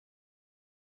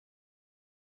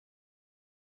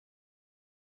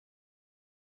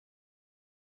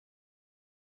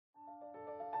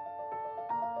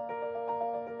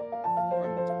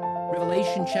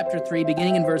Revelation chapter 3,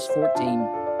 beginning in verse 14.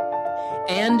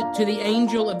 And to the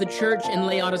angel of the church in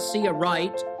Laodicea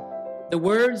write, the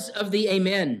words of the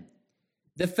Amen,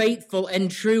 the faithful and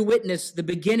true witness, the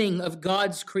beginning of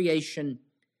God's creation.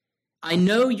 I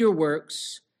know your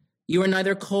works. You are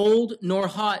neither cold nor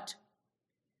hot.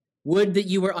 Would that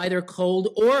you were either cold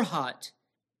or hot.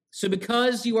 So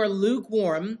because you are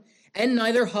lukewarm and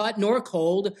neither hot nor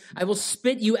cold, I will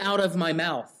spit you out of my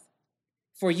mouth.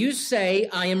 For you say,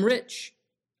 I am rich,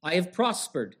 I have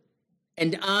prospered,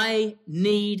 and I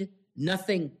need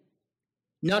nothing,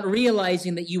 not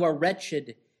realizing that you are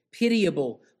wretched,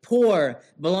 pitiable, poor,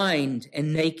 blind,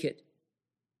 and naked.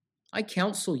 I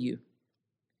counsel you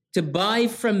to buy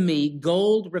from me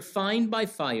gold refined by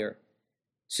fire,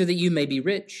 so that you may be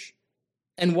rich,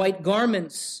 and white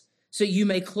garments, so you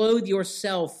may clothe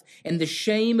yourself, and the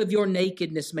shame of your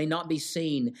nakedness may not be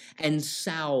seen, and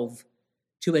salve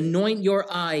to anoint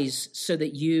your eyes so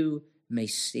that you may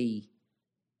see.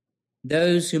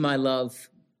 Those whom I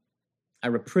love, I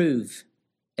reprove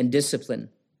and discipline.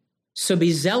 So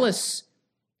be zealous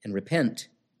and repent.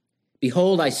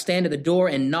 Behold, I stand at the door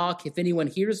and knock. If anyone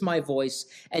hears my voice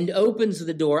and opens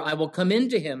the door, I will come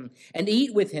into him and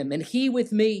eat with him, and he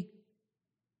with me.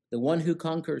 The one who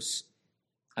conquers,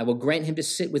 I will grant him to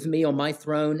sit with me on my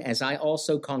throne, as I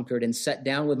also conquered and sat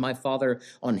down with my Father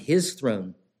on his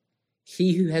throne.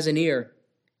 He who has an ear,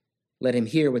 let him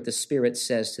hear what the Spirit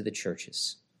says to the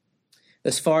churches.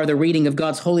 Thus far, the reading of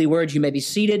God's holy word. You may be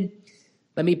seated.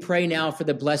 Let me pray now for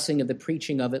the blessing of the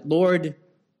preaching of it. Lord,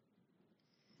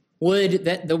 would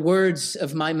that the words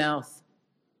of my mouth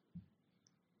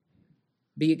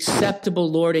be acceptable,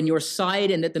 Lord, in your sight,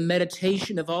 and that the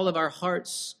meditation of all of our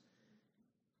hearts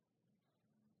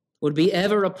would be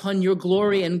ever upon your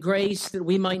glory and grace, that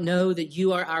we might know that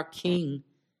you are our King,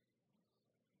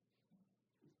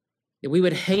 that we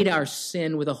would hate our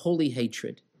sin with a holy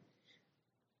hatred,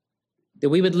 that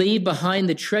we would leave behind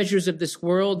the treasures of this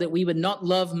world, that we would not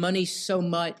love money so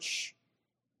much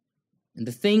and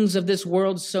the things of this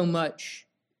world so much,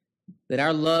 that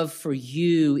our love for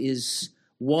you is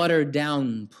watered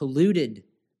down, polluted,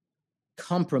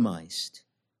 compromised.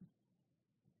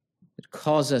 That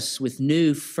cause us with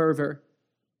new fervor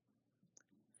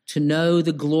to know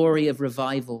the glory of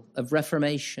revival, of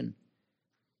reformation.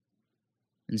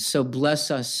 And so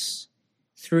bless us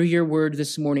through your word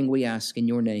this morning, we ask in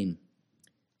your name.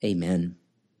 Amen.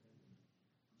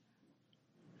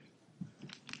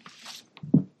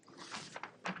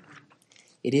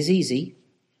 It is easy.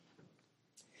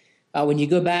 When you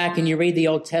go back and you read the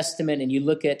Old Testament and you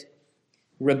look at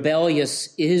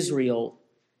rebellious Israel,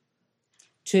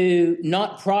 to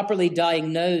not properly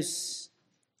diagnose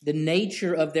the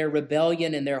nature of their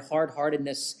rebellion and their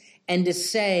hard-heartedness, and to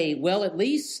say, well, at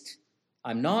least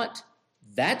I'm not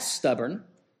that stubborn.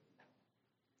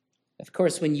 Of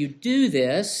course, when you do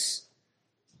this,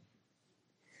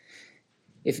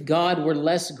 if God were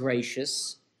less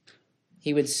gracious,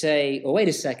 he would say, oh, wait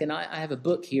a second, I have a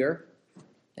book here,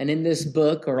 and in this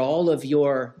book are all of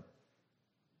your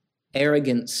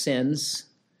arrogant sins,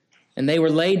 and they were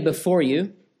laid before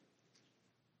you.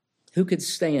 Who could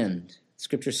stand?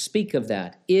 Scriptures speak of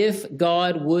that. If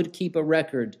God would keep a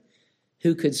record,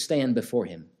 who could stand before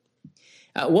him?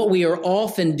 What we are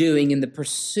often doing in the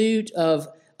pursuit of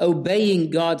obeying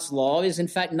God's law is, in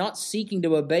fact, not seeking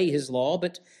to obey his law,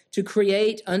 but to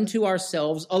create unto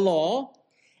ourselves a law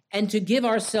and to give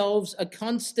ourselves a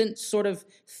constant sort of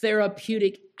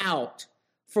therapeutic out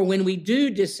for when we do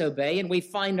disobey, and we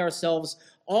find ourselves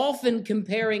often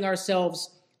comparing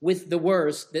ourselves with the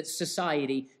worst that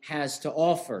society has to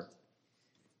offer.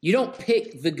 You don't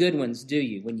pick the good ones, do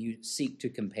you, when you seek to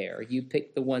compare? You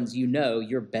pick the ones you know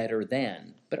you're better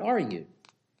than. But are you?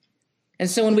 And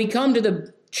so when we come to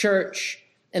the church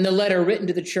and the letter written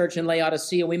to the church in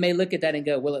Laodicea, we may look at that and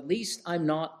go, well, at least I'm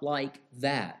not like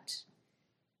that.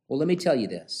 Well, let me tell you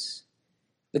this.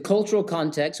 The cultural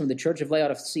context when the church of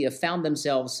Laodicea found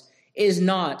themselves is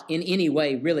not in any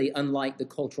way really unlike the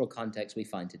cultural context we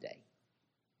find today.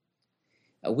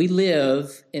 We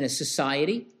live in a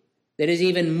society that is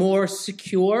even more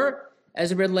secure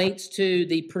as it relates to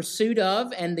the pursuit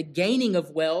of and the gaining of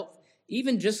wealth,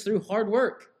 even just through hard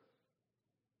work.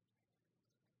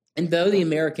 And though the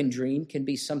American dream can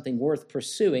be something worth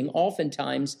pursuing,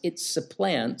 oftentimes it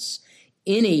supplants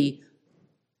any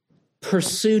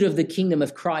pursuit of the kingdom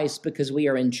of Christ because we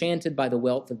are enchanted by the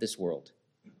wealth of this world.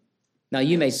 Now,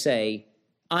 you may say,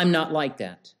 I'm not like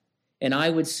that. And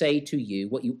I would say to you,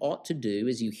 what you ought to do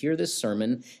as you hear this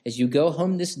sermon, as you go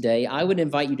home this day, I would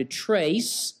invite you to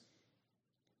trace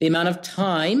the amount of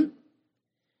time,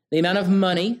 the amount of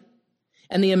money,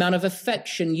 and the amount of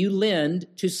affection you lend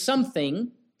to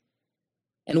something.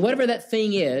 And whatever that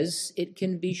thing is, it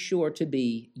can be sure to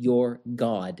be your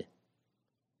God.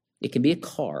 It can be a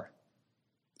car.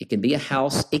 It can be a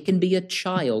house. It can be a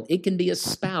child. It can be a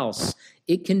spouse.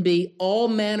 It can be all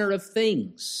manner of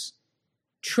things.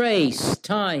 Trace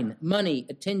time, money,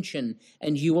 attention,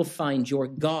 and you will find your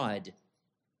God.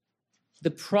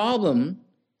 The problem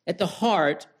at the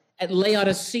heart at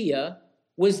Laodicea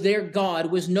was their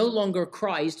God was no longer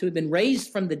Christ, who had been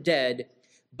raised from the dead,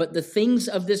 but the things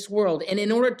of this world. And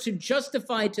in order to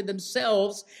justify to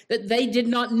themselves that they did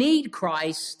not need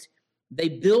Christ, they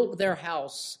built their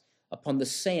house upon the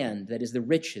sand that is the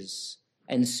riches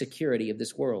and security of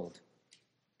this world.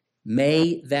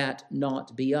 May that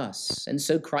not be us. And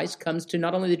so Christ comes to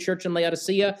not only the church in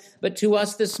Laodicea, but to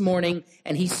us this morning,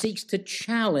 and he seeks to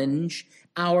challenge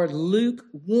our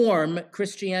lukewarm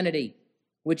Christianity,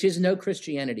 which is no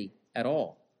Christianity at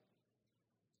all.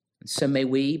 And so may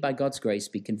we, by God's grace,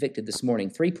 be convicted this morning.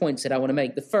 3 points that I want to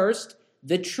make. The first,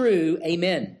 the true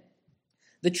amen.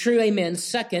 The true amen.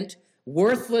 Second,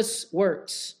 worthless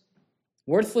works.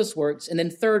 Worthless works. And then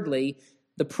thirdly,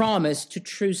 the promise to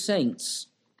true saints.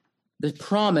 The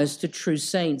promise to true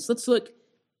saints. Let's look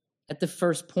at the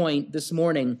first point this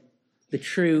morning, the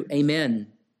true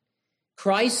amen.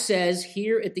 Christ says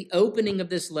here at the opening of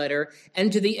this letter,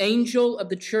 and to the angel of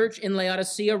the church in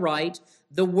Laodicea write,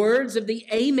 the words of the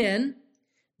amen,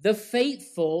 the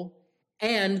faithful,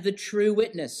 and the true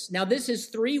witness. Now, this is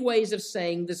three ways of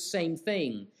saying the same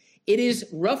thing. It is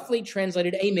roughly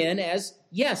translated amen as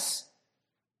yes.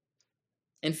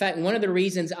 In fact, one of the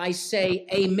reasons I say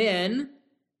amen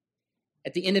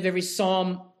at the end of every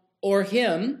psalm or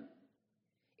hymn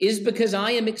is because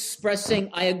I am expressing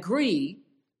I agree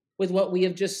with what we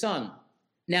have just sung.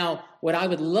 Now, what I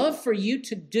would love for you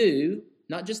to do,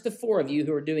 not just the four of you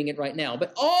who are doing it right now,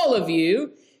 but all of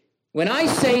you, when I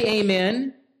say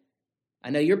amen, I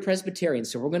know you're Presbyterian,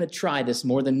 so we're going to try this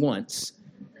more than once.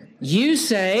 You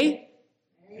say,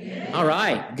 amen. All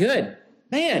right, good.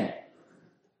 Man,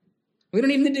 we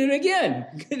don't even do it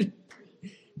again.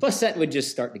 Plus, that would just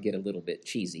start to get a little bit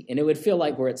cheesy, and it would feel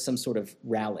like we're at some sort of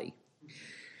rally.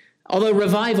 Although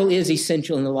revival is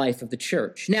essential in the life of the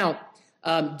church. Now,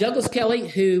 Douglas Kelly,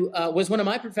 who was one of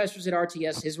my professors at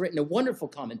RTS, has written a wonderful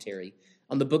commentary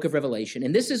on the book of Revelation.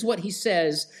 And this is what he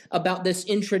says about this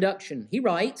introduction. He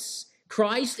writes,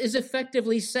 Christ is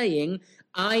effectively saying,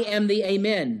 I am the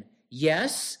amen.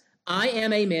 Yes, I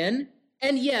am amen.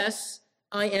 And yes,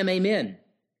 I am amen.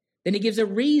 Then he gives a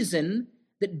reason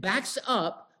that backs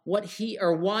up what he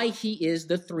or why he is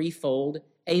the threefold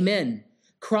amen.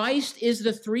 Christ is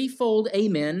the threefold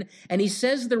amen, and he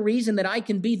says the reason that I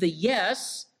can be the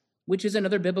yes, which is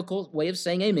another biblical way of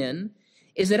saying amen,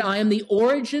 is that I am the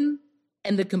origin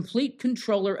and the complete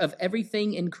controller of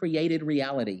everything in created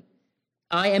reality.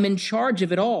 I am in charge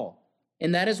of it all,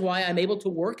 and that is why I'm able to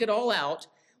work it all out,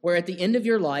 where at the end of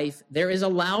your life, there is a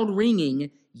loud ringing,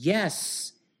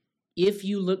 yes, if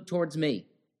you look towards me.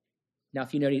 Now,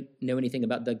 if you know anything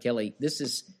about Doug Kelly,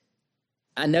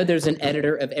 I know there's an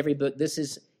editor of every book. This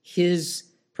is his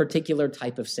particular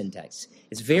type of syntax.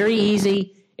 It's very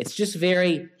easy. It's just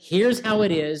here's how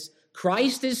it is.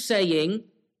 Christ is saying,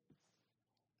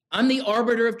 I'm the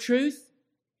arbiter of truth.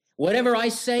 Whatever I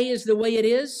say is the way it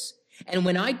is. And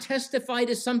when I testify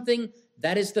to something,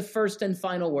 that is the first and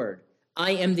final word.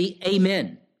 I am the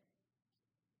amen.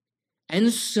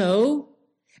 And so,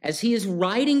 as he is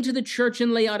writing to the church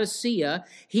in Laodicea,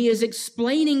 he is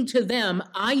explaining to them,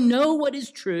 I know what is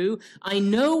true, I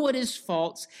know what is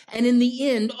false, and in the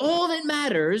end, all that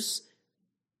matters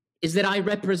is that I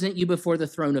represent you before the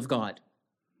throne of God.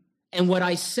 And what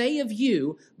I say of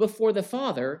you before the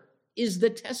Father is the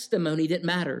testimony that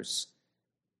matters.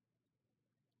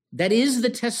 That is the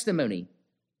testimony.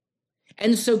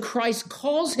 And so Christ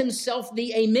calls himself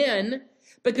the Amen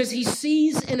because he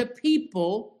sees in a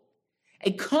people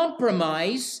a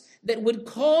compromise that would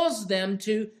cause them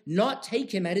to not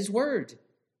take him at his word,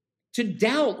 to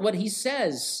doubt what he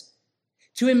says,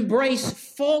 to embrace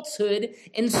falsehood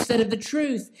instead of the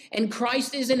truth. And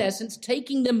Christ is, in essence,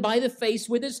 taking them by the face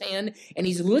with his hand, and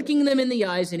he's looking them in the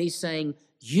eyes, and he's saying,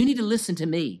 you need to listen to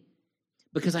me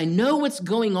because I know what's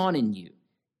going on in you.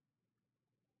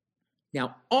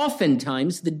 Now,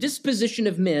 oftentimes, the disposition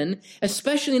of men,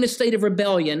 especially in a state of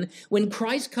rebellion, when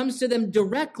Christ comes to them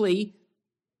directly,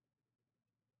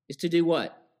 is to do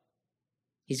what?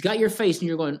 He's got your face and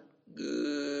you're going,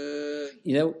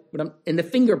 and the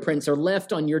fingerprints are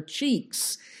left on your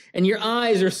cheeks and your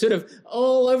eyes are sort of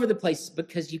all over the place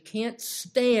because you can't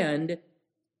stand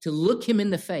to look him in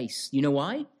the face. You know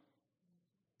why?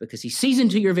 Because he sees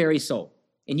into your very soul.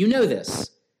 And you know this.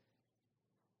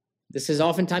 This is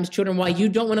oftentimes, children, why you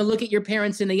don't want to look at your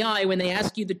parents in the eye when they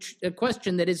ask you the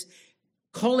question that is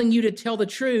calling you to tell the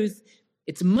truth.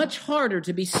 It's much harder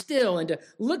to be still and to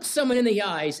look someone in the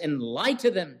eyes and lie to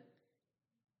them,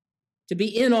 to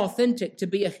be inauthentic, to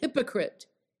be a hypocrite.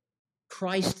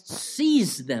 Christ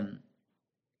sees them.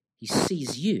 He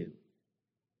sees you.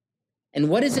 And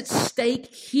what is at stake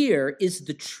here is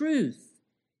the truth.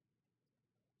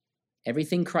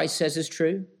 Everything Christ says is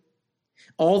true.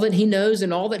 All that he knows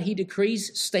and all that he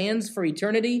decrees stands for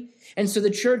eternity. And so the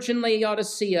church in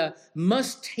Laodicea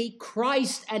must take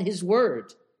Christ at his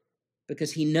word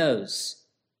because he knows.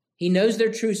 He knows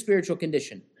their true spiritual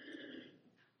condition.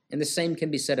 And the same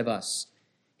can be said of us.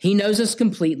 He knows us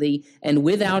completely and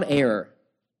without error.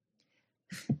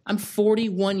 I'm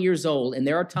 41 years old, and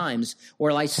there are times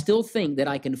where I still think that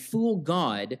I can fool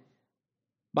God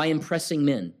by impressing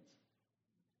men.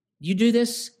 You do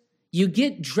this? You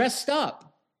get dressed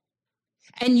up,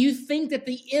 and you think that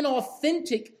the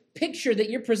inauthentic picture that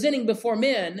you're presenting before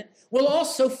men will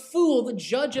also fool the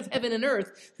judge of heaven and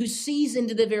earth who sees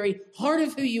into the very heart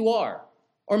of who you are.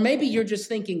 Or maybe you're just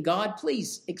thinking, God,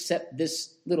 please accept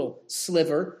this little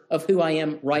sliver of who I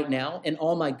am right now and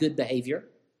all my good behavior.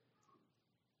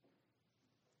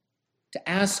 To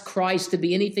ask Christ to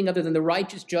be anything other than the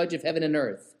righteous judge of heaven and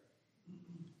earth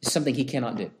is something he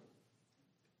cannot do.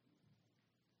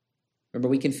 Remember,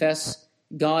 we confess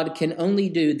God can only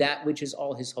do that which is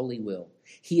all his holy will.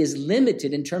 He is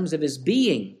limited in terms of his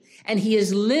being, and he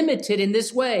is limited in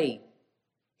this way.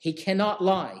 He cannot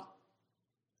lie.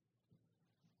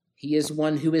 He is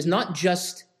one who is not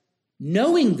just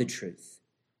knowing the truth,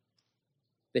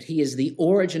 but he is the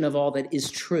origin of all that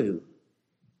is true.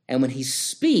 And when he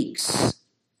speaks,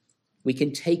 we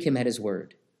can take him at his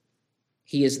word.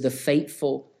 He is the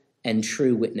faithful and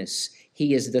true witness.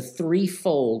 He is the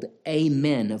threefold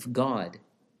amen of God.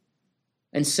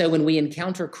 And so when we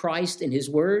encounter Christ in his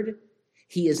word,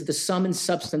 he is the sum and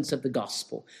substance of the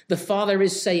gospel. The Father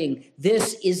is saying,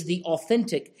 this is the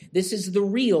authentic, this is the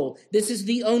real, this is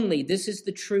the only, this is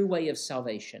the true way of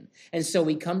salvation. And so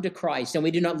we come to Christ, and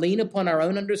we do not lean upon our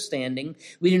own understanding.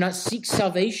 We do not seek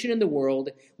salvation in the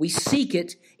world. We seek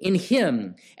it in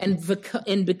him. And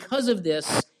because of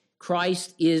this,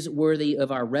 Christ is worthy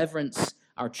of our reverence,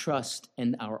 our trust,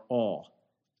 and our awe.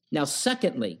 Now,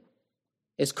 secondly,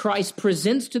 as Christ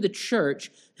presents to the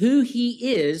church who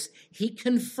he is, he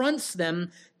confronts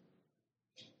them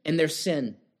in their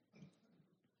sin.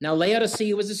 Now,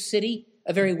 Laodicea was a city,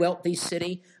 a very wealthy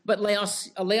city, but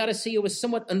Laodicea was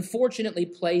somewhat unfortunately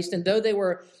placed, and though they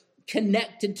were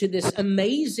connected to this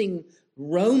amazing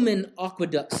Roman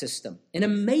aqueduct system, an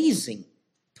amazing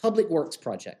public works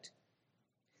project,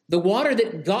 the water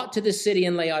that got to the city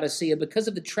in Laodicea, because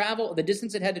of the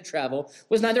distance it had to travel,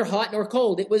 was neither hot nor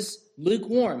cold. It was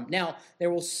lukewarm. Now,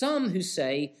 there will some who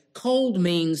say cold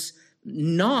means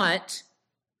not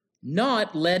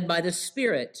led by the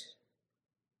Spirit.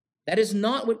 That is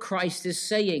not what Christ is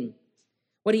saying.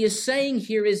 What he is saying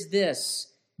here is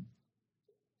this.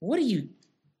 Why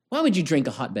would you drink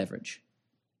a hot beverage?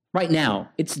 Right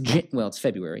now, it's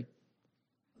February.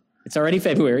 It's already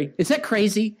February. Is that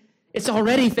crazy? It's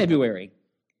already February.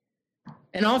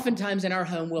 And oftentimes in our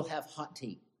home, we'll have hot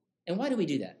tea. And why do we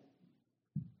do that?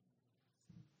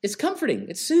 It's comforting.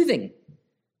 It's soothing.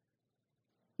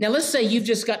 Now, let's say you've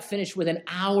just got finished with an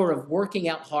hour of working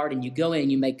out hard and you go in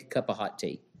and you make a cup of hot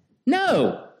tea.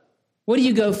 No. What do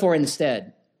you go for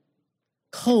instead?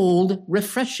 Cold,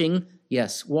 refreshing,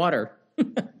 yes, water.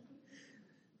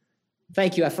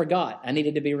 Thank you. I forgot. I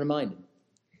needed to be reminded.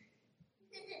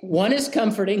 One is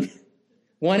comforting.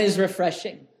 One is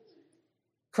refreshing.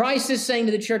 Christ is saying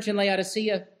to the church in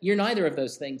Laodicea, you're neither of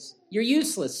those things. You're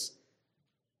useless.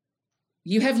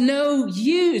 You have no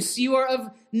use. You are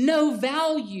of no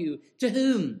value. To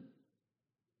whom?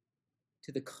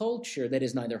 To the culture that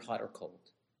is neither hot or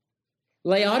cold.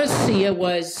 Laodicea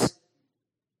was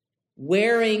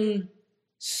wearing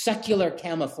secular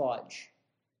camouflage.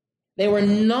 They were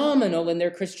nominal in their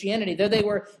Christianity. Though they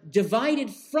were divided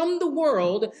from the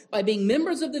world by being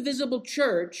members of the visible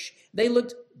church, they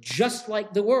looked just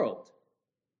like the world.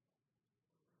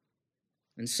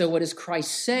 And so what does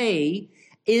Christ say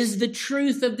is the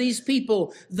truth of these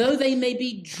people? Though they may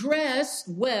be dressed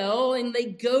well and they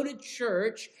go to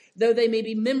church, though they may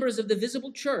be members of the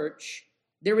visible church,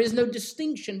 there is no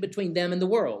distinction between them and the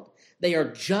world. They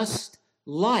are just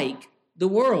like the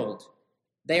world.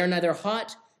 They are neither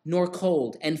hot nor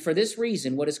cold. And for this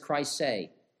reason, what does Christ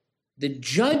say? The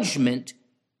judgment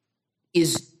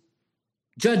is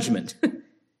judgment.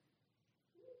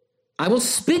 I will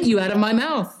spit you out of my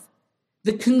mouth.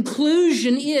 The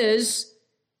conclusion is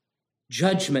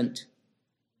judgment.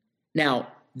 Now,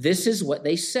 this is what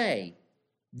they say.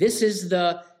 This is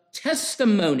the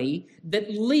testimony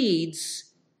that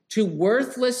leads to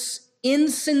worthless,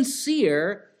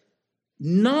 insincere,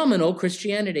 nominal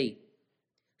Christianity.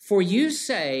 For you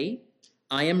say,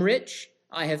 I am rich,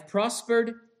 I have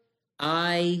prospered,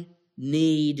 I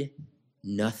need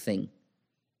nothing.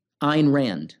 Ayn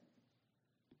Rand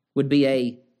would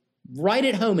be right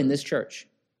at home in this church,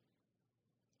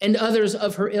 and others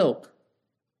of her ilk.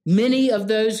 Many of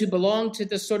those who belong to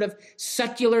the sort of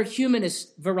secular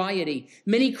humanist variety.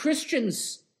 Many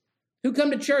Christians who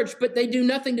come to church, but they do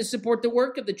nothing to support the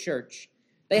work of the church.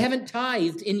 They haven't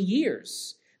tithed in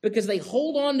years because they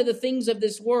hold on to the things of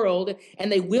this world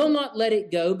and they will not let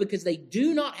it go because they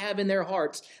do not have in their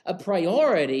hearts a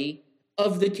priority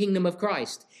of the kingdom of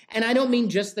Christ. And I don't mean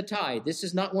just the tithe. This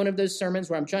is not one of those sermons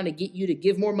where I'm trying to get you to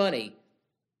give more money.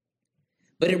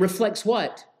 But it reflects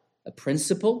what? A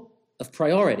principle of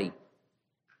priority.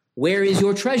 Where is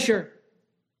your treasure?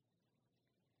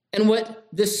 And what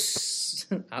this,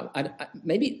 I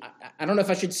don't know if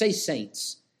I should say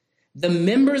saints. The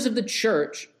members of the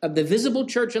church, of the visible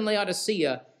church in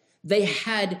Laodicea, they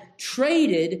had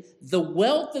traded the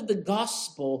wealth of the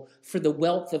gospel for the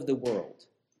wealth of the world.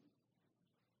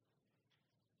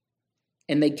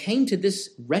 And they came to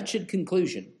this wretched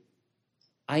conclusion: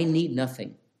 I need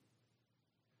nothing.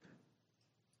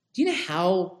 Do you know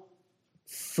how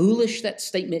foolish that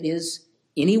statement is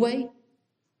anyway?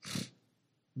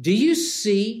 Do you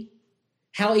see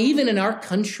how even in our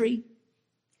country,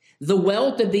 the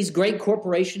wealth of these great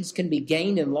corporations can be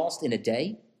gained and lost in a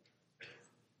day?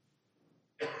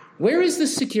 Where is the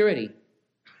security?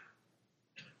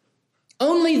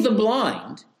 Only the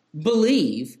blind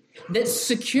believe that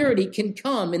security can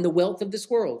come in the wealth of this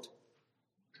world.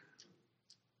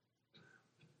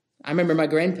 I remember my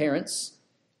grandparents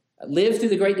lived through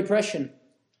the Great Depression,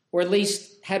 or at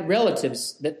least had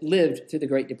relatives that lived through the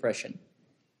Great Depression.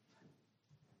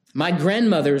 My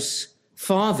grandmother's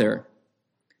father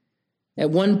at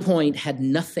one point had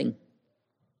nothing.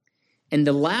 And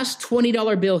the last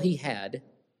 $20 bill he had,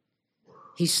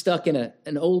 he stuck in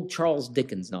an old Charles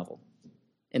Dickens novel.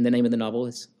 And the name of the novel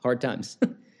is Hard Times.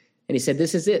 And he said,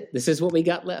 this is it. This is what we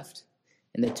got left.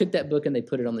 And they took that book and they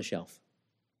put it on the shelf.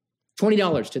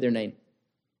 $20 to their name.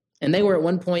 And they were at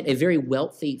one point a very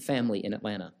wealthy family in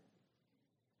Atlanta.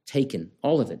 Taken,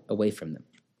 all of it, away from them.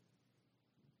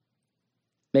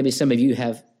 Maybe some of you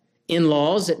have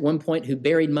in-laws at one point who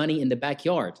buried money in the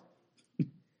backyard,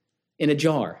 in a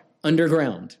jar,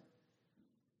 underground.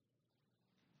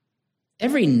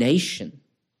 Every nation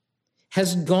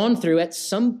has gone through at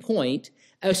some point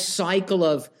a cycle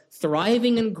of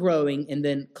thriving and growing and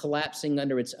then collapsing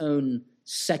under its own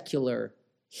secular,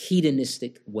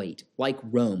 hedonistic weight, like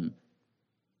Rome.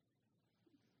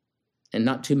 And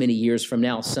not too many years from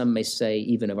now, some may say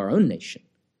even of our own nation.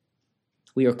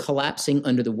 We are collapsing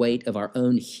under the weight of our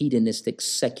own hedonistic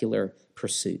secular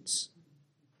pursuits.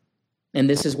 And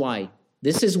this is why.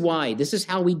 This is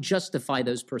how we justify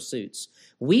those pursuits.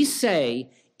 We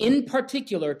say, in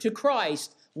particular, to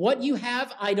Christ, what you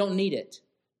have, I don't need it.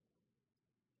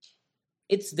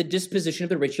 It's the disposition of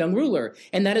the rich young ruler.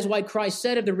 And that is why Christ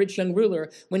said of the rich young ruler,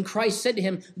 when Christ said to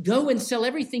him, go and sell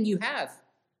everything you have.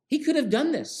 He could have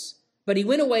done this, but he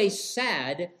went away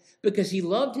sad because he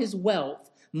loved his wealth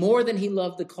more than he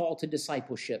loved the call to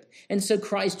discipleship. And so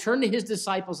Christ turned to his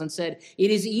disciples and said,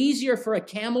 it is easier for a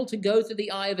camel to go through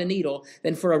the eye of a needle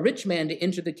than for a rich man to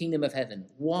enter the kingdom of heaven.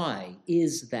 Why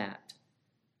is that?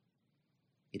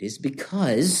 It is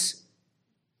because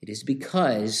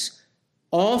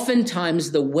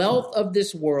oftentimes the wealth of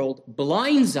this world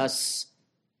blinds us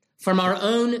from our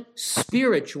own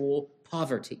spiritual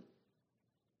poverty.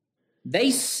 They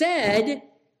said,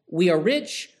 we are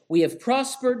rich, we have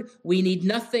prospered, we need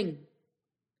nothing,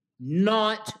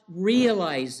 not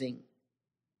realizing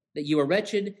that you are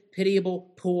wretched,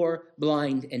 pitiable, poor,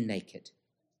 blind, and naked.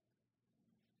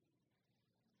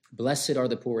 Blessed are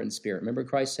the poor in spirit. Remember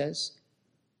Christ says?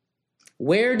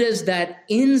 Where does that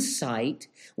insight,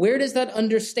 where does that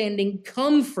understanding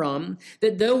come from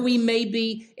that though we may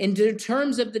be, in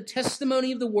terms of the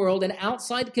testimony of the world and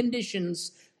outside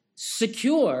conditions,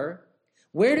 secure,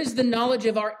 where does the knowledge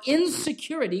of our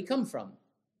insecurity come from?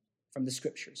 From the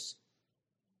scriptures.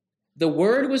 The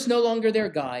word was no longer their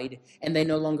guide, and they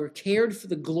no longer cared for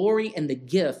the glory and the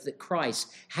gift that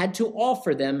Christ had to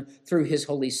offer them through his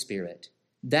Holy Spirit.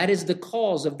 That is the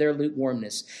cause of their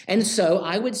lukewarmness. And so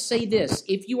I would say this,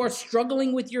 if you are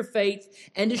struggling with your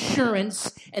faith and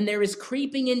assurance, and there is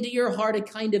creeping into your heart a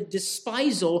kind of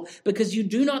despisal because you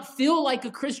do not feel like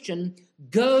a Christian,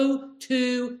 go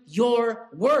to your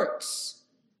works.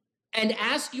 and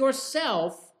ask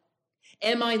yourself,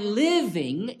 am I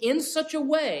living in such a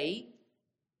way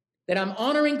that I'm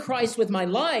honoring Christ with my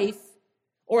life,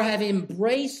 or have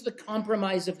embraced the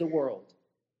compromise of the world?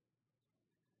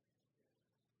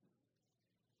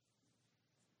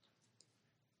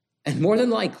 And more than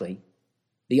likely,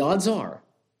 the odds are,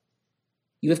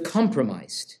 you have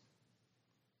compromised.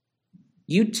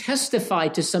 You testify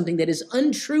to something that is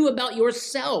untrue about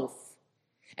yourself,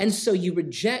 and so you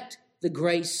reject the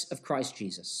grace of Christ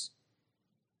Jesus.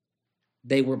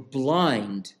 They were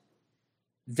blind.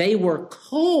 They were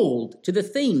cold to the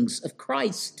things of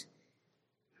Christ.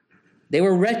 They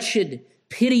were wretched,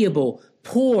 pitiable,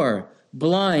 poor,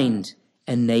 blind,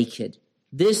 and naked.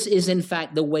 This is, in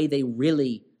fact, the way they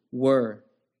really were.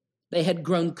 They had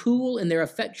grown cool in their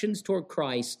affections toward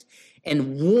Christ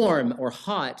and warm or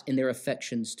hot in their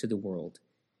affections to the world.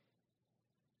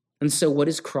 And so what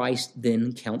does Christ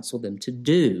then counsel them to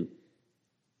do?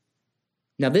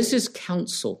 Now, this is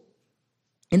counsel,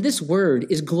 and this word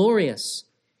is glorious.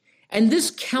 And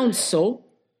this counsel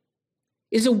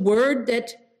is a word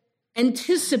that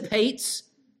anticipates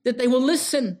that they will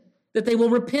listen, that they will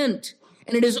repent,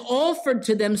 and it is offered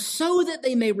to them so that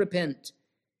they may repent.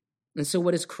 And so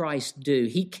what does Christ do?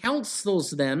 He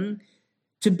counsels them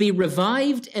to be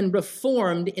revived and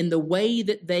reformed in the way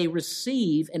that they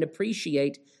receive and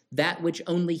appreciate that which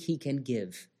only he can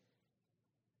give.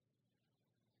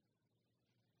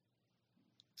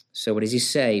 So what does he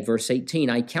say? Verse 18,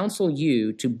 I counsel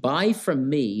you to buy from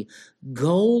me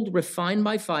gold refined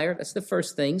by fire, that's the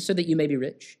first thing, so that you may be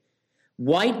rich,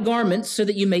 white garments so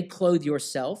that you may clothe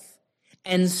yourself,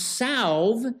 and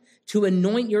salve to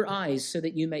anoint your eyes so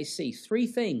that you may see. Three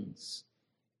things,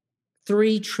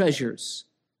 three treasures,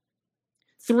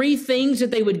 three things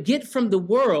that they would get from the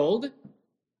world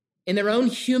in their own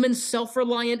human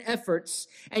self-reliant efforts,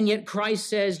 and yet Christ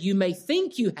says, you may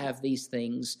think you have these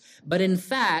things, but in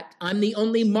fact, I'm the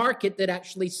only market that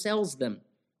actually sells them.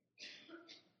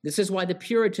 This is why the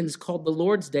Puritans called the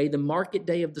Lord's Day the market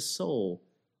day of the soul,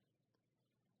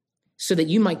 so that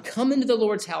you might come into the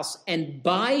Lord's house and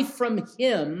buy from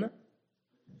him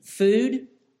food,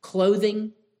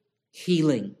 clothing,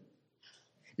 healing.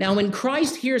 Now, when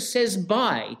Christ here says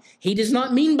buy, he does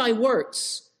not mean by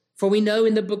works. For we know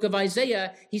in the book of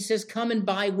Isaiah, he says, come and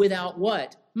buy without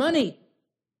what? Money.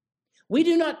 We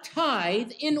do not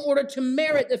tithe in order to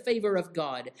merit the favor of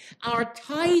God. Our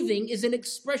tithing is an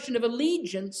expression of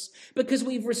allegiance because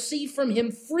we've received from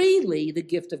him freely the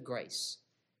gift of grace.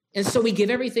 And so we give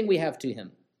everything we have to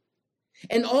him.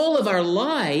 And all of our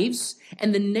lives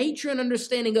and the nature and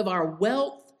understanding of our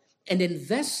wealth and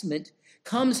investment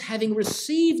comes having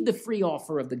received the free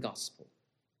offer of the gospel.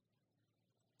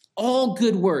 All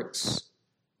good works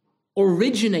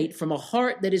originate from a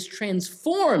heart that is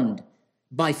transformed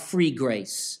by free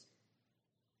grace.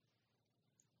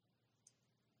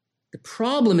 The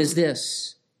problem is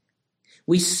this: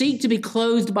 we seek to be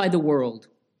clothed by the world.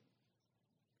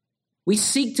 We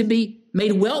seek to be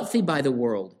made wealthy by the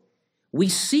world. We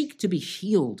seek to be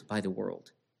healed by the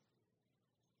world.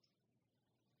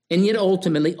 And yet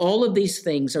ultimately, all of these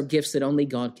things are gifts that only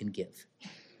God can give.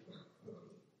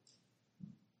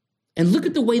 And look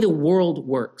at the way the world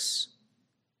works.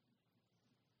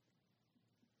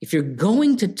 If you're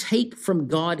going to take from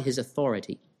God his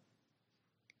authority,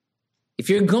 if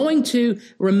you're going to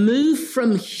remove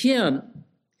from him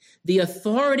the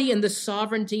authority and the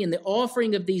sovereignty and the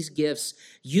offering of these gifts,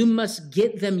 you must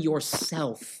get them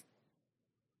yourself.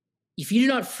 If you do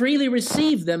not freely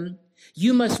receive them,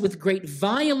 you must with great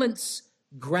violence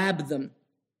grab them.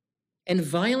 And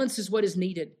violence is what is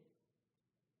needed.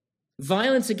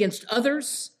 Violence against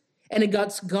others and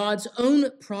against God's own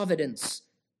providence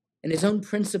and his own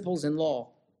principles and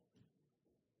law.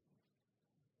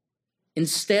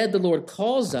 Instead, the Lord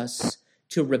calls us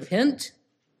to repent,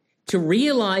 to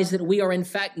realize that we are in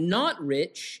fact not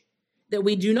rich, that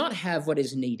we do not have what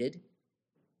is needed,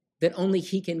 that only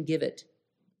he can give it.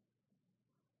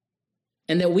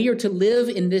 And that we are to live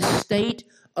in this state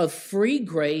of free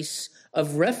grace,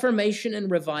 of reformation and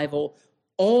revival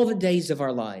all the days of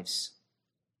our lives.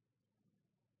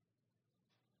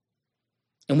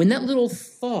 And when that little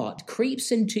thought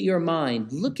creeps into your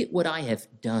mind, look at what I have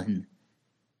done.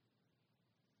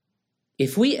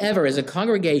 If we ever, as a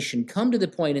congregation, come to the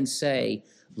point and say,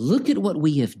 look at what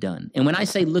we have done. And when I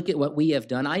say look at what we have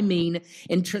done, I mean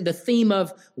the theme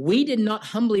of we did not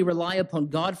humbly rely upon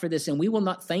God for this and we will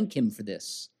not thank him for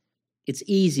this. It's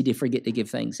easy to forget to give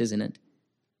thanks, isn't it?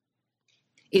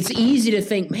 It's easy to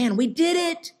think, man, we did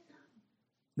it.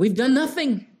 We've done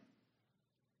nothing.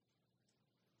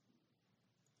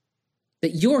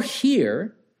 That you're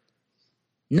here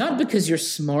Not because you're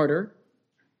smarter,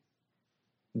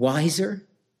 wiser,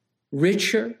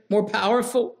 richer, more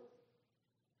powerful.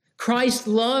 Christ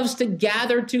loves to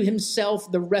gather to himself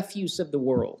the refuse of the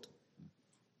world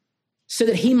so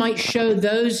that he might show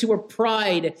those who are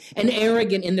pride and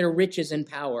arrogant in their riches and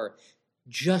power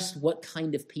just what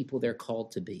kind of people they're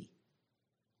called to be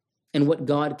and what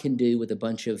God can do with a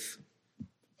bunch of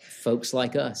folks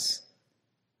like us.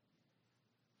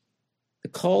 The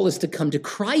call is to come to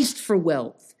Christ for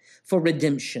wealth, for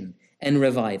redemption and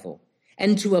revival,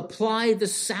 and to apply the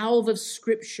salve of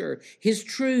Scripture, his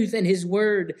truth and his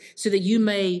word, so that you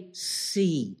may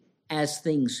see as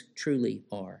things truly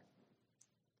are.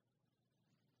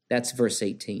 That's verse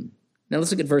 18. Now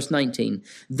let's look at verse 19.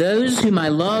 Those whom I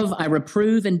love, I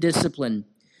reprove and discipline.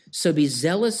 So be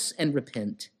zealous and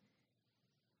repent.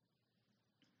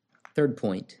 Third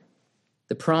point,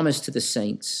 the promise to the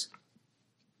saints.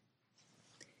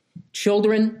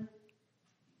 Children,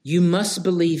 you must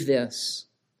believe this.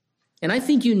 And I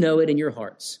think you know it in your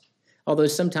hearts, although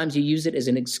sometimes you use it as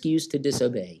an excuse to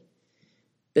disobey.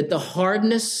 That the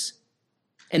hardness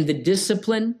and the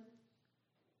discipline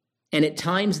and at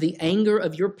times the anger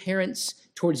of your parents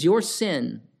towards your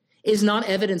sin is not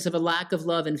evidence of a lack of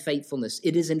love and faithfulness.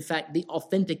 It is, in fact, the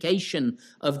authentication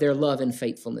of their love and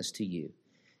faithfulness to you.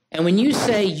 And when you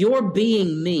say you're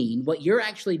being mean, what you're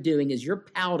actually doing is you're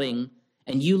pouting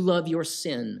and you love your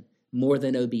sin more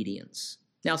than obedience.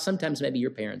 Now, sometimes maybe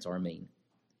your parents are mean.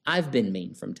 I've been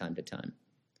mean from time to time.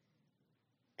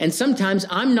 And sometimes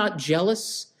I'm not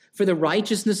jealous for the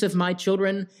righteousness of my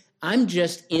children. I'm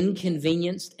just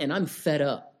inconvenienced and I'm fed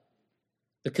up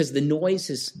because the noise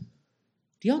is,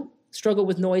 do y'all struggle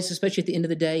with noise, especially at the end of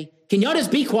the day? Can y'all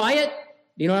just be quiet?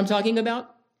 Do you know what I'm talking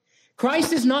about?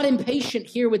 Christ is not impatient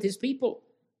here with his people.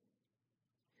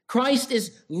 Christ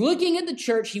is looking at the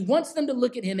church. He wants them to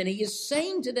look at him and he is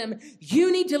saying to them,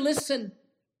 you need to listen.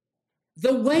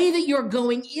 The way that you're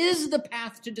going is the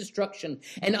path to destruction.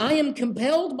 And I am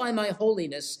compelled by my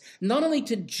holiness, not only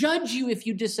to judge you if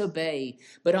you disobey,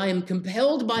 but I am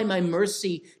compelled by my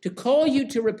mercy to call you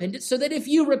to repentance so that if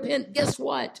you repent, guess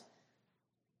what?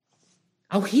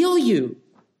 I'll heal you.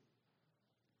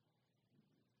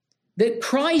 That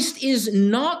Christ is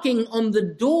knocking on the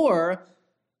door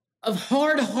of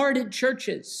hard-hearted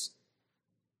churches.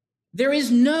 There is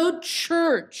no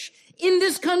church in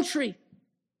this country,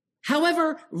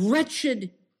 however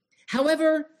wretched,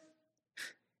 however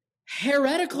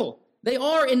heretical they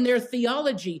are in their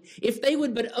theology, if they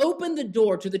would but open the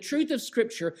door to the truth of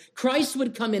Scripture, Christ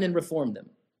would come in and reform them.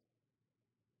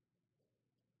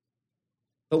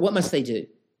 But what must they do?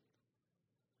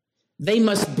 They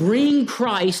must bring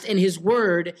Christ and his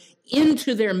word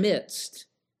into their midst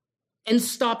and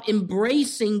stop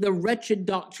embracing the wretched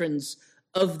doctrines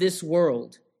of this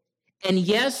world. And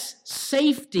yes,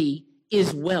 safety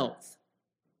is wealth.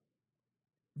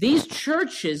 These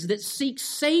churches that seek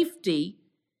safety,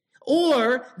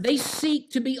 or they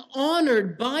seek to be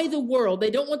honored by the world,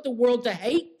 they don't want the world to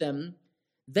hate them,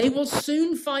 they will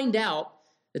soon find out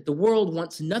that the world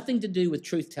wants nothing to do with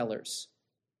truth tellers.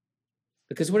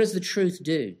 Because what does the truth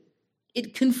do?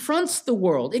 It confronts the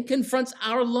world. It confronts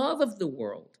our love of the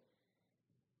world.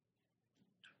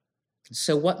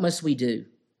 So what must we do?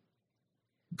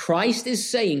 Christ is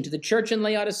saying to the church in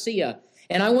Laodicea,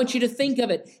 and I want you to think of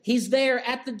it, he's there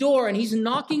at the door and he's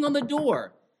knocking on the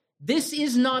door. This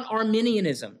is not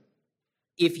Arminianism.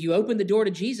 If you open the door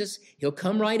to Jesus, he'll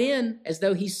come right in as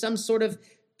though he's some sort of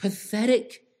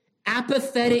pathetic,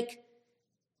 apathetic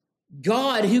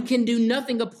God who can do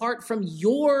nothing apart from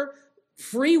your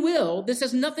free will. This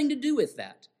has nothing to do with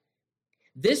that.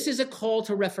 This is a call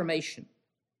to reformation.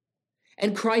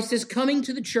 And Christ is coming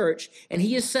to the church and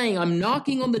he is saying, I'm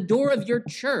knocking on the door of your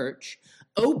church.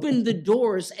 Open the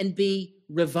doors and be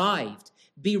revived,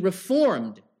 be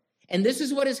reformed. And this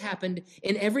is what has happened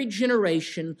in every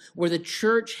generation where the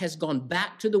church has gone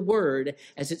back to the word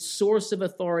as its source of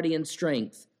authority and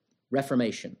strength.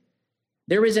 Reformation.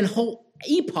 There is a whole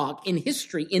epoch in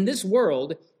history in this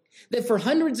world that for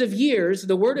hundreds of years,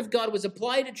 the word of God was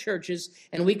applied to churches,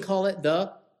 and we call it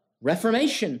the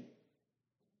Reformation.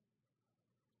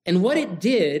 And what it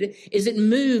did is it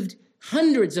moved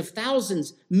hundreds of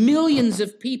thousands, millions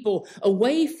of people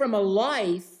away from a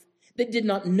life that did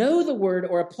not know the word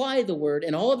or apply the word.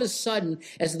 And all of a sudden,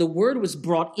 as the word was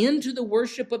brought into the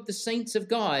worship of the saints of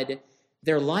God,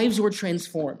 their lives were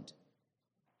transformed.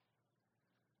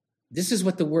 This is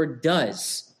what the word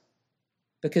does,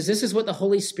 because this is what the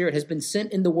Holy Spirit has been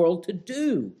sent in the world to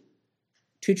do,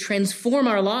 to transform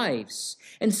our lives.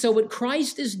 And so what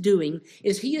Christ is doing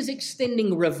is he is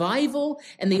extending revival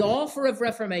and the offer of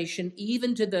reformation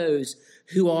even to those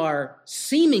who are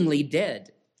seemingly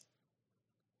dead.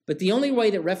 But the only way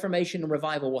that reformation and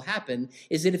revival will happen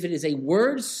is that if it is a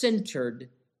word-centered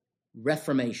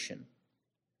reformation.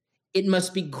 It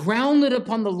must be grounded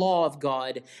upon the law of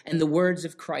God and the words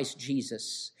of Christ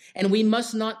Jesus. And we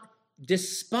must not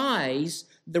despise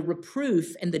the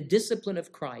reproof and the discipline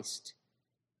of Christ.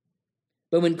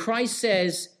 But when Christ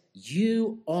says,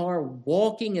 you are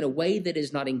walking in a way that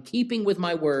is not in keeping with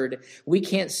my word, we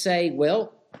can't say,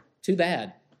 well, too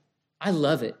bad. I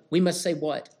love it. We must say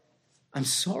what? I'm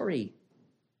sorry.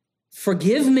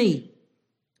 Forgive me.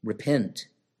 Repent.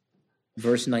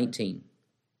 Verse 19.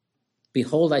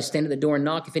 Behold, I stand at the door and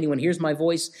knock. If anyone hears my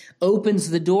voice, opens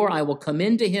the door, I will come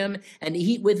into him and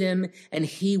eat with him and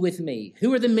he with me.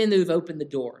 Who are the men who have opened the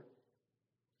door?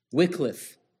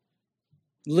 Wycliffe,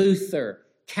 Luther,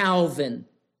 Calvin,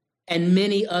 and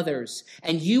many others.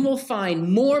 And you will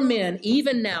find more men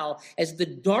even now as the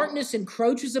darkness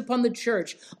encroaches upon the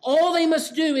church. All they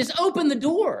must do is open the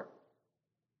door.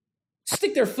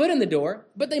 Stick their foot in the door,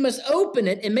 but they must open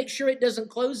it and make sure it doesn't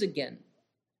close again.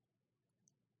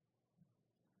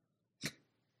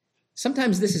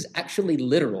 Sometimes this is actually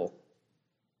literal.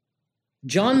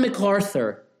 John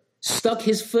MacArthur stuck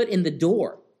his foot in the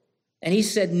door and he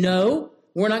said, no,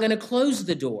 we're not going to close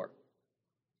the door.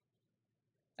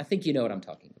 I think you know what I'm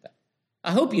talking about.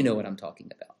 I hope you know what I'm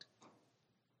talking about.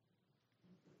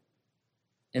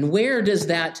 And where does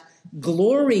that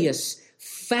glorious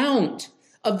fount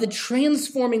of the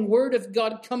transforming word of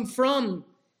God come from?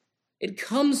 It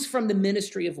comes from the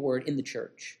ministry of word in the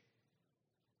church.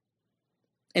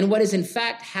 And what has in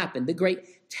fact happened, the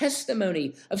great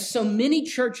testimony of so many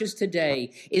churches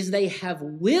today, is they have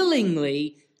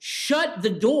willingly shut the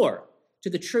door to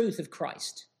the truth of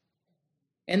Christ.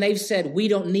 And they've said, we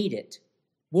don't need it.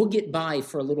 We'll get by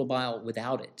for a little while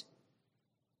without it.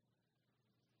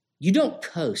 You don't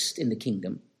coast in the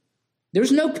kingdom.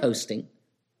 There's no coasting.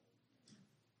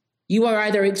 You are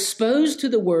either exposed to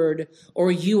the word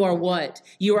or you are what?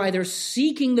 You are either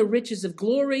seeking the riches of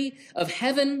glory of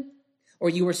heaven or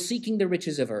you are seeking the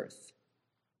riches of earth.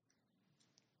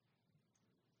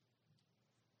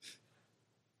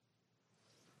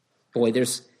 Boy,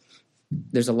 there's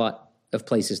a lot of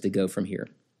places to go from here.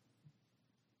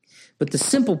 But the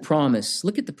simple promise,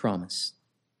 look at the promise.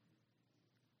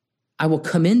 I will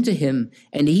come into him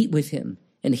and eat with him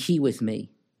and he with me.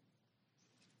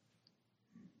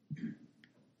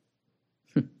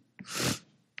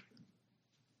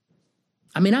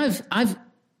 I mean, I've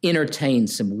entertained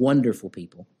some wonderful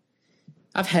people.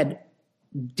 I've had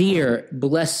dear,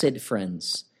 blessed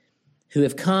friends who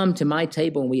have come to my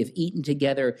table and we have eaten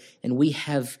together and we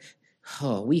have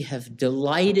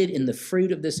delighted in the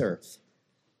fruit of this earth.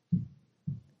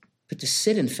 But to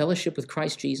sit in fellowship with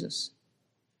Christ Jesus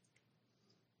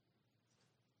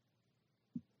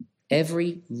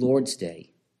every Lord's Day,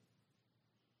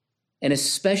 and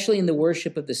especially in the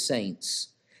worship of the saints,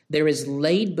 there is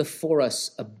laid before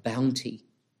us a bounty.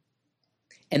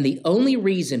 And the only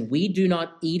reason we do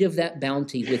not eat of that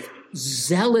bounty with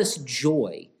zealous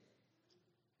joy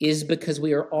is because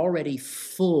we are already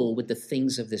full with the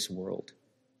things of this world.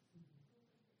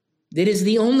 That is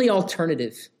the only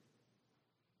alternative.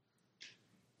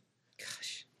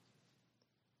 Gosh.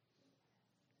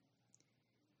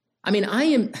 I mean,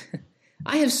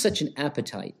 I have such an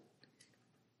appetite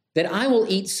that I will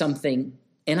eat something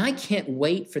and I can't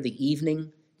wait for the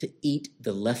evening to eat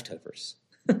the leftovers.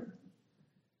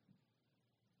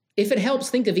 If it helps,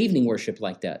 think of evening worship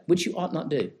like that, which you ought not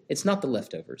do. It's not the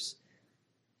leftovers.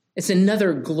 It's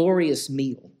another glorious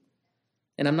meal.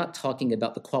 And I'm not talking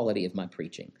about the quality of my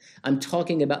preaching. I'm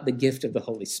talking about the gift of the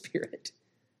Holy Spirit.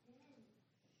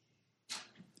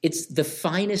 It's the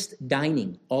finest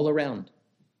dining all around.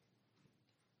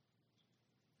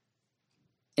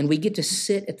 And we get to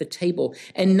sit at the table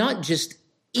and not just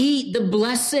eat the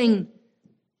blessing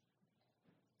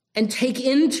and take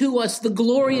into us the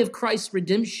glory of Christ's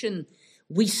redemption.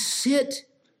 We sit,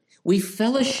 we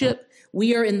fellowship,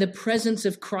 we are in the presence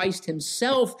of Christ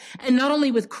himself, and not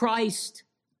only with Christ,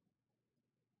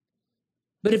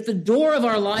 but if the door of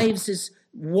our lives is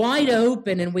wide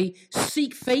open and we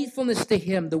seek faithfulness to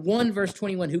him, the one, verse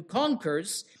 21, who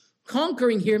conquers,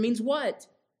 conquering here means what?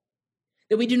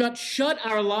 That we do not shut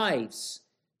our lives,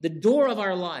 the door of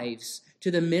our lives, to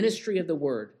the ministry of the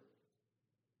word.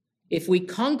 If we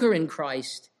conquer in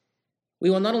Christ, we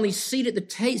will not only sit at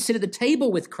the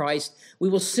table with Christ, we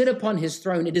will sit upon his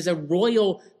throne. It is a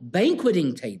royal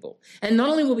banqueting table. And not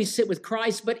only will we sit with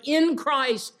Christ, but in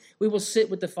Christ we will sit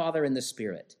with the Father in the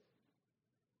Spirit.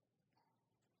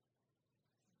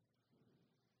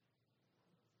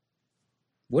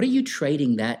 What are you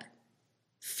trading that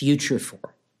future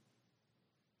for?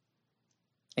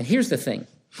 And here's the thing.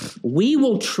 We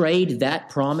will trade that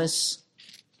promise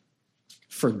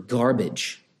for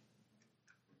garbage.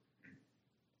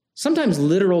 Sometimes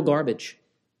literal garbage.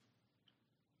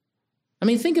 I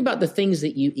mean, think about the things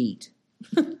that you eat.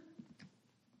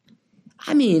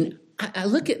 I mean, I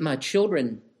look at my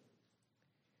children,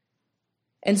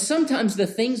 and sometimes the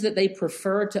things that they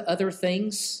prefer to other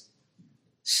things,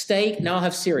 steak, now I'll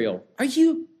have cereal. Are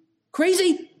you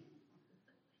crazy?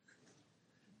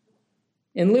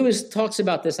 And Lewis talks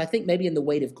about this, I think maybe in The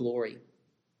Weight of Glory.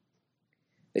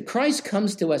 That Christ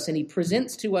comes to us and he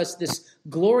presents to us this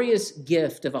glorious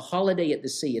gift of a holiday at the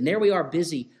sea. And there we are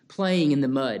busy playing in the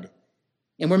mud.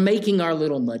 And we're making our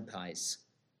little mud pies.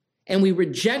 And we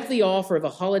reject the offer of a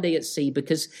holiday at sea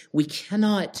because we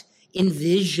cannot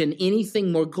envision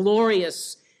anything more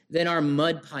glorious than our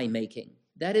mud pie making.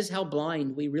 That is how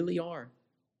blind we really are.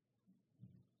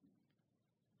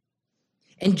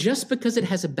 And just because it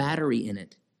has a battery in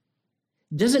it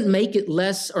doesn't make it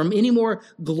less or any more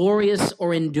glorious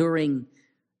or enduring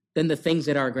than the things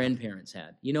that our grandparents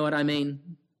had. You know what I mean?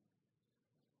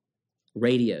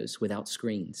 Radios without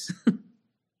screens.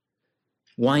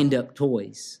 Wind-up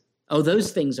toys. Oh,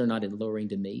 those things are not alluring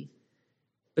to me,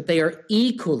 but they are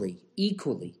equally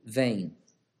vain.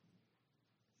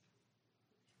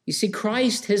 You see,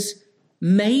 Christ has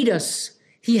made us.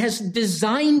 He has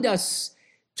designed us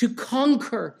to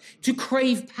conquer, to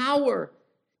crave power,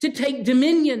 to take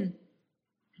dominion.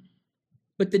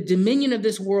 But the dominion of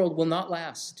this world will not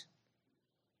last.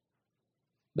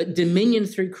 But dominion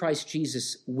through Christ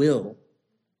Jesus will.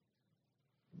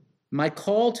 My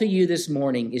call to you this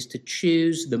morning is to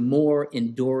choose the more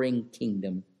enduring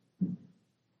kingdom.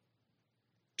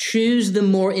 Choose the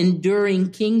more enduring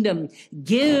kingdom.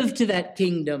 Give to that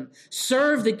kingdom.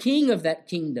 Serve the king of that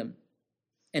kingdom.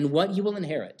 And what you will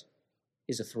inherit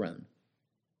is a throne.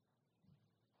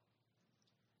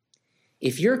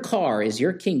 If your car is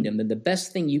your kingdom, then the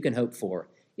best thing you can hope for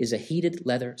is a heated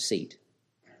leather seat.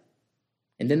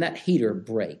 And then that heater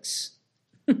breaks.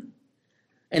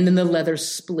 And then the leather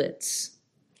splits.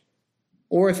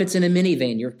 Or if it's in a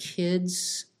minivan, your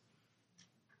kids,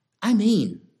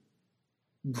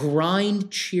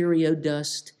 grind Cheerio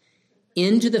dust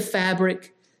into the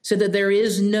fabric so that there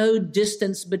is no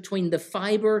distance between the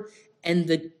fiber and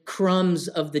the crumbs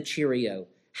of the Cheerio.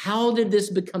 How did this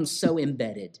become so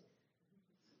embedded?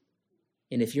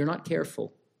 And if you're not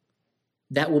careful,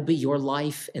 that will be your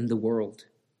life and the world.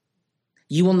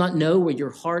 You will not know where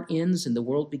your heart ends and the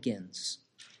world begins.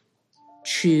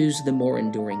 Choose the more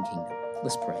enduring kingdom.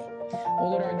 Let's pray. Oh,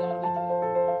 Lord our God, we